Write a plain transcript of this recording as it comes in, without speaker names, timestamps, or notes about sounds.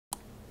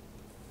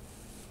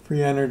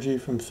Free energy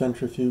from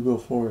centrifugal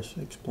force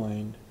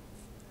explained.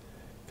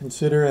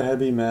 Consider a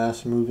heavy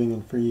mass moving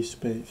in free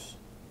space.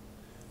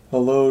 A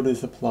load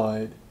is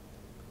applied.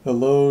 The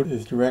load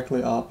is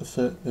directly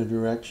opposite the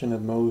direction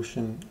of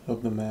motion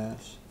of the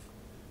mass.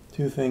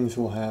 Two things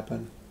will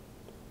happen.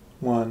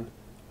 1.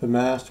 The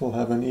mass will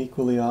have an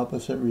equally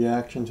opposite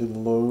reaction to the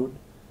load,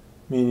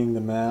 meaning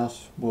the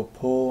mass will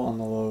pull on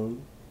the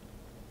load.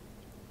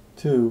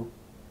 2.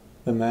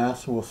 The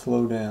mass will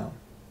slow down.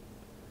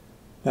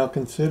 Now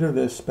consider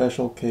this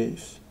special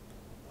case.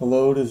 A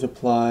load is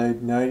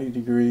applied 90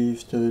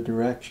 degrees to the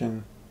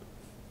direction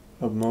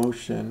of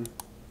motion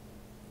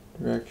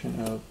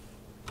of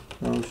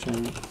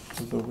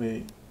the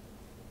weight.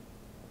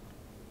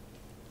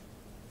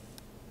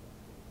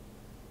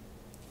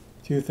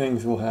 Two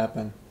things will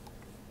happen.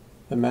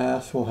 The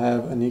mass will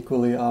have an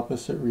equally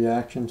opposite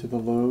reaction to the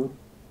load,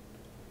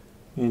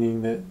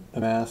 meaning that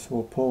the mass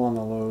will pull on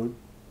the load.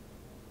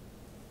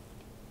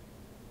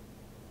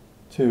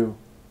 2.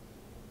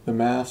 The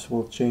mass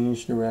will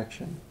change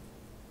direction.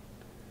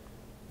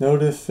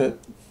 Notice that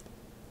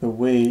the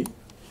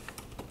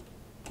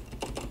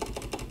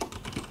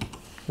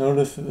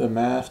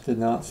mass did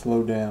not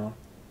slow down.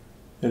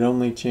 It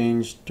only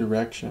changed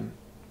direction.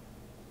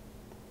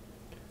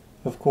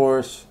 Of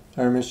course,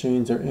 our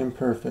machines are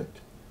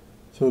imperfect,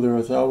 so there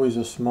is always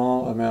a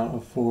small amount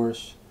of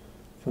force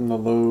from the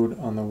load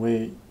on the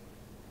weight,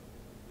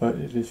 but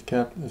it is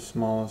kept as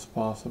small as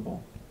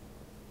possible.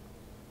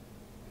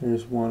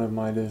 Here's one of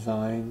my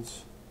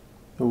designs.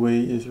 The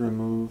weight is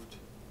removed.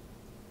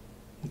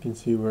 You can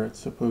see where it's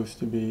supposed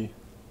to be.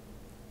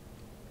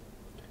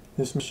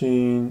 This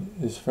machine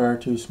is far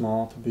too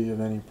small to be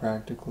of any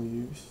practical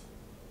use.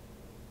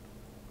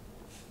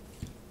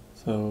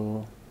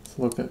 So let's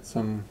look at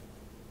some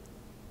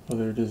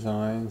other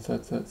designs.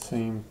 That's that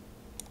same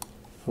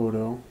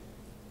photo.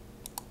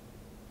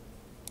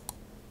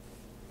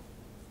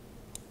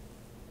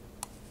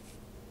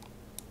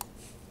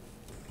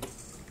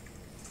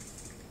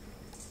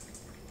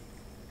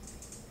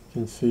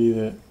 You can see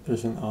that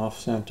there's an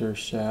off-center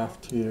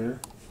shaft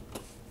here.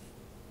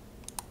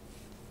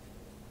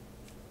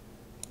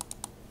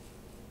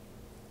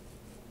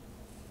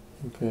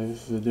 Okay,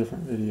 this is a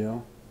different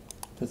video.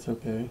 That's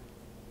okay.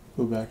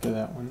 Go back to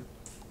that one.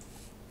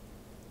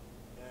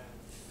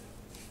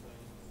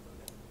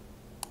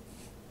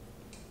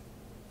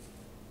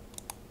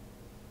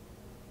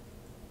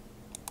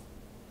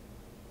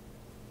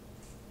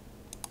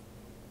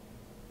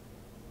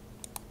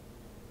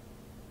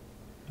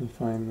 Let me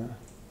find the...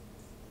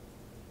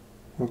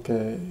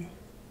 Okay.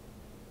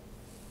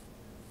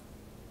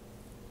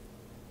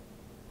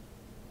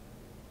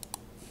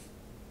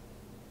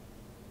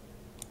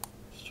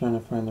 Just trying to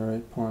find the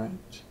right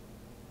point.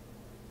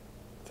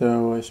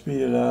 So I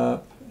speed it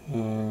up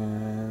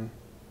and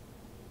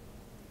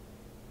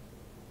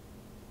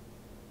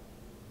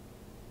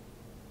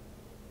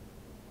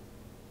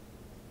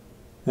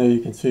now you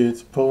can see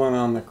it's pulling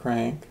on the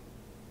crank,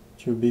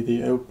 which would be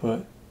the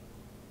output.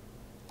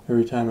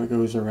 Every time it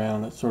goes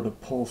around, it sort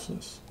of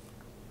pulses.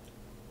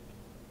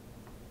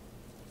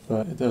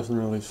 But it doesn't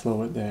really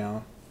slow it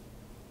down.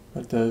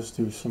 But it does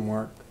do some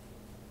work.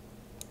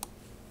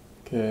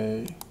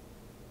 Okay, let's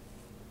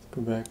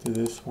go back to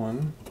this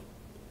one.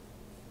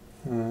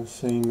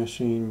 Same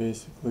machine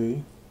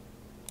basically.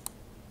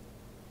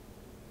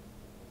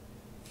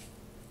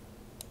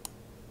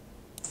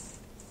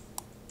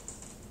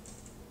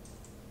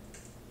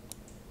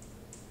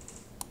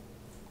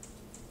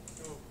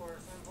 So of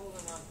course I'm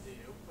holding on to the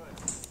output.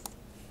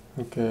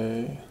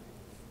 Okay,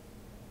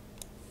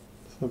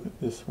 let's look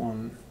at this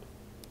one.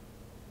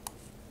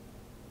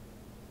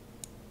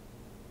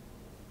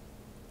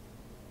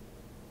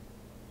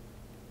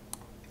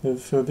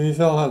 So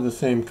these all have the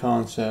same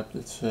concept.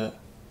 It's an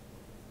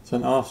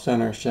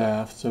off-center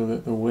shaft, so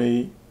that the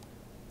weight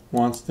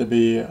wants to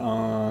be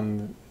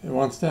on. It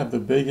wants to have the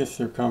biggest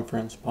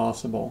circumference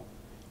possible.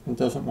 It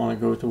doesn't want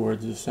to go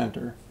towards the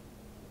center.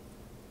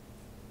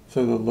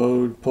 So the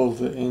load pulls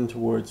it in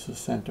towards the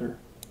center.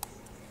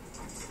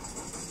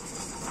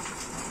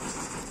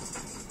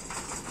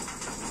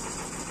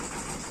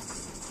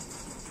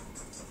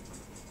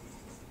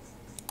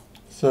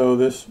 So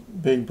this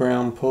big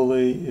brown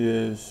pulley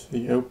is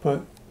the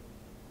output.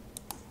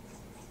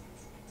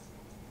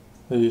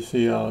 So you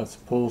see how it's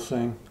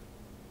pulsing.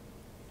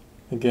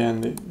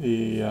 Again,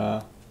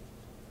 the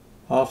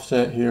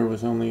offset here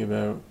was only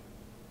about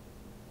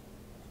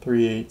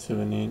 3/8 of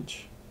an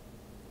inch.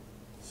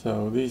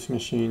 So these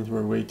machines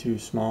were way too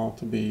small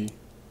to be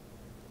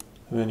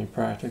of any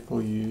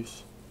practical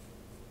use.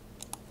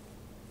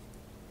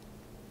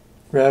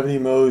 Gravity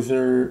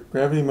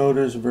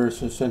motors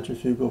versus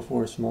centrifugal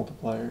force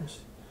multipliers.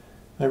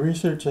 My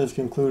research has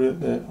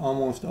concluded that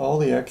almost all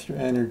the extra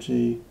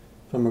energy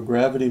from a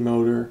gravity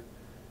motor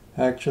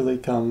actually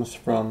comes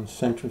from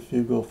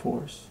centrifugal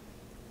force.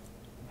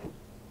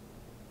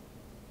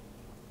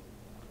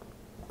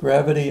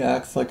 Gravity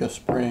acts like a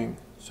spring,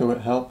 so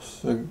it helps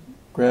the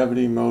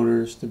gravity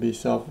motors to be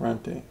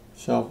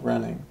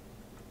self-running.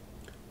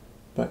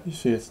 But you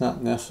see, it's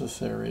not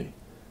necessary.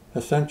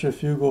 A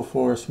centrifugal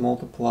force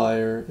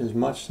multiplier is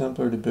much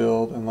simpler to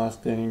build and less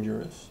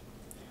dangerous.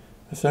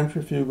 A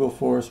centrifugal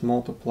force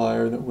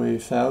multiplier that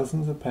weighs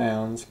thousands of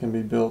pounds can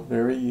be built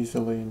very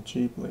easily and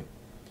cheaply.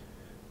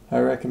 I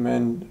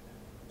recommend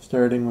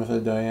starting with a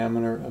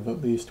diameter of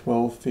at least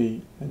 12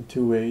 feet and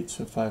 2/8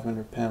 of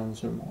 500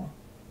 pounds or more.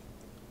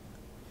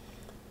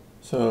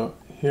 So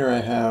here I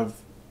have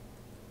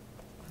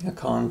a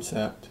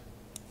concept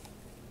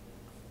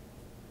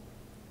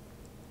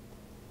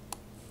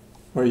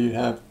where you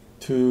have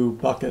two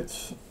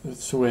buckets that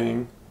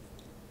swing,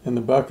 and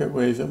the bucket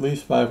weighs at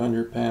least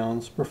 500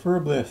 pounds,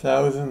 preferably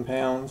 1,000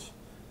 pounds.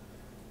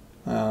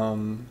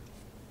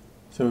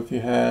 So if you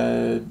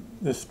had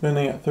this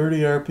spinning at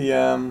 30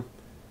 RPM,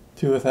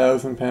 two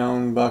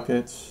 1,000-pound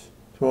buckets,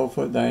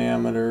 12-foot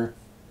diameter,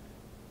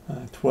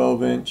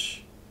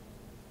 12-inch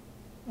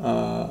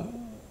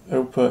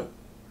output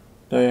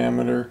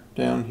diameter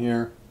down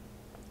here,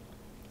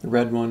 the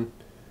red one,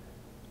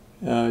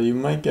 you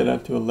might get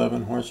up to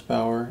 11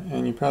 horsepower,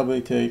 and you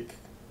probably take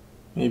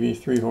maybe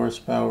 3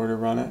 horsepower to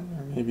run it,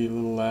 or maybe a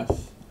little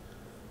less.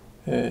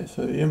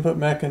 So the input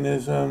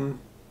mechanism,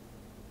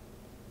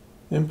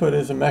 input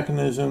is a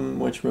mechanism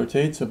which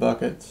rotates the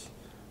buckets.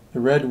 The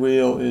red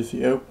wheel is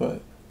the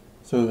output.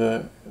 So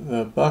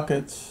the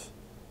buckets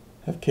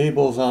have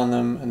cables on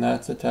them, and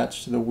that's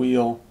attached to the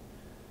wheel.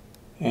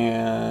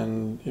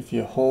 And if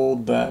you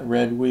hold that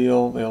red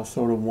wheel, they'll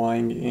sort of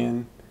wind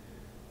in.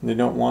 And they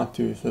don't want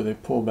to, so they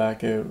pull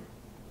back out.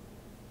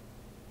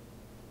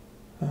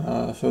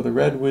 So the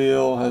red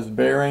wheel has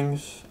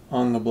bearings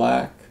on the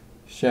black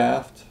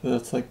shaft.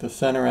 That's like the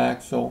center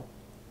axle.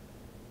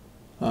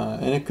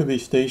 And it could be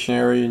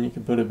stationary, and you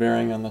can put a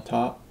bearing on the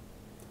top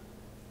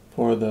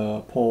for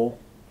the pole.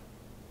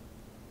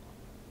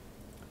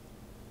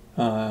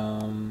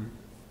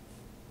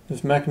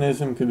 This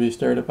mechanism could be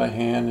started by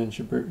hand and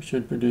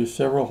should produce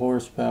several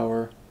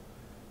horsepower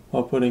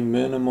while putting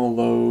minimal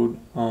load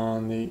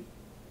on the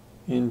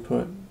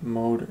input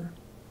motor.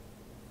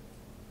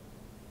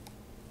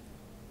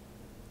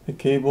 The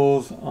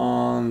cables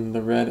on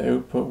the red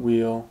output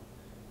wheel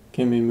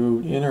can be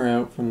moved in or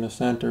out from the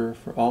center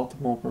for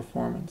optimal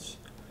performance.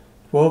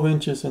 12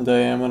 inches in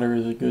diameter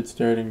is a good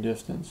starting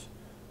distance.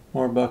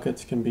 More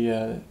buckets can be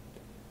added.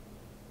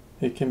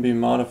 It can be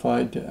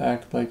modified to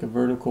act like a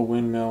vertical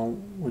windmill,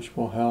 which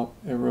will help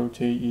it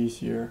rotate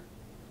easier.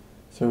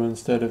 So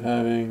instead of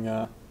having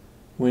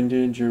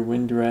windage or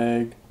wind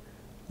drag,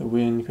 the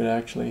wind could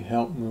actually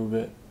help move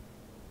it.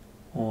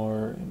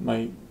 Or it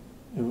might,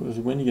 if it was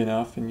windy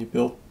enough and you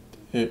built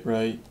it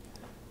right,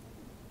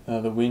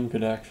 the wind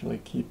could actually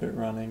keep it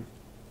running.